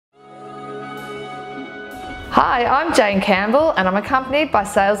Hi, I'm Jane Campbell and I'm accompanied by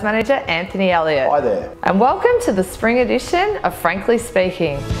Sales Manager Anthony Elliott. Hi there. And welcome to the spring edition of Frankly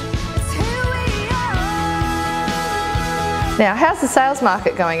Speaking. Now, how's the sales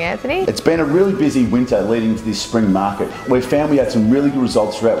market going, Anthony? It's been a really busy winter leading to this spring market. We found we had some really good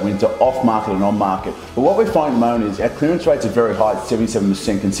results throughout winter, off market and on market. But what we're finding at the moment is our clearance rates are very high at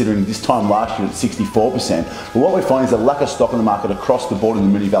 77%, considering this time last year at 64%. But what we're finding is a lack of stock in the market across the board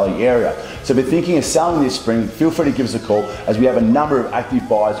in the Moonee Valley area. So if you're thinking of selling this spring, feel free to give us a call as we have a number of active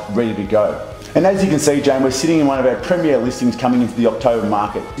buyers ready to go. And as you can see, Jane, we're sitting in one of our premier listings coming into the October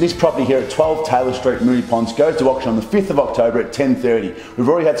market. This property here at 12 Taylor Street Moonee Ponds goes to auction on the 5th of October at 10:30. We've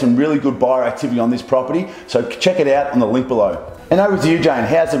already had some really good buyer activity on this property, so check it out on the link below. And over to you, Jane,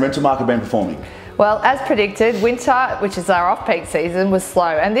 how's the rental market been performing? Well, as predicted, winter, which is our off-peak season, was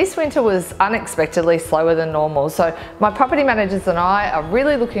slow, and this winter was unexpectedly slower than normal. So my property managers and I are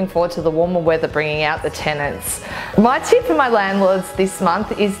really looking forward to the warmer weather bringing out the tenants. My tip for my landlords this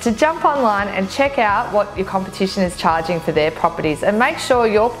month is to jump online and check out what your competition is charging for their properties and make sure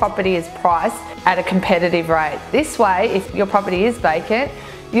your property is priced at a competitive rate. This way, if your property is vacant,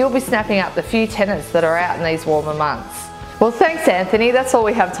 you'll be snapping up the few tenants that are out in these warmer months. Well, thanks, Anthony. That's all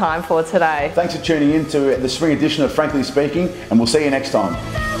we have time for today. Thanks for tuning in to the spring edition of Frankly Speaking, and we'll see you next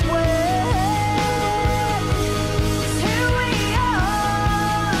time.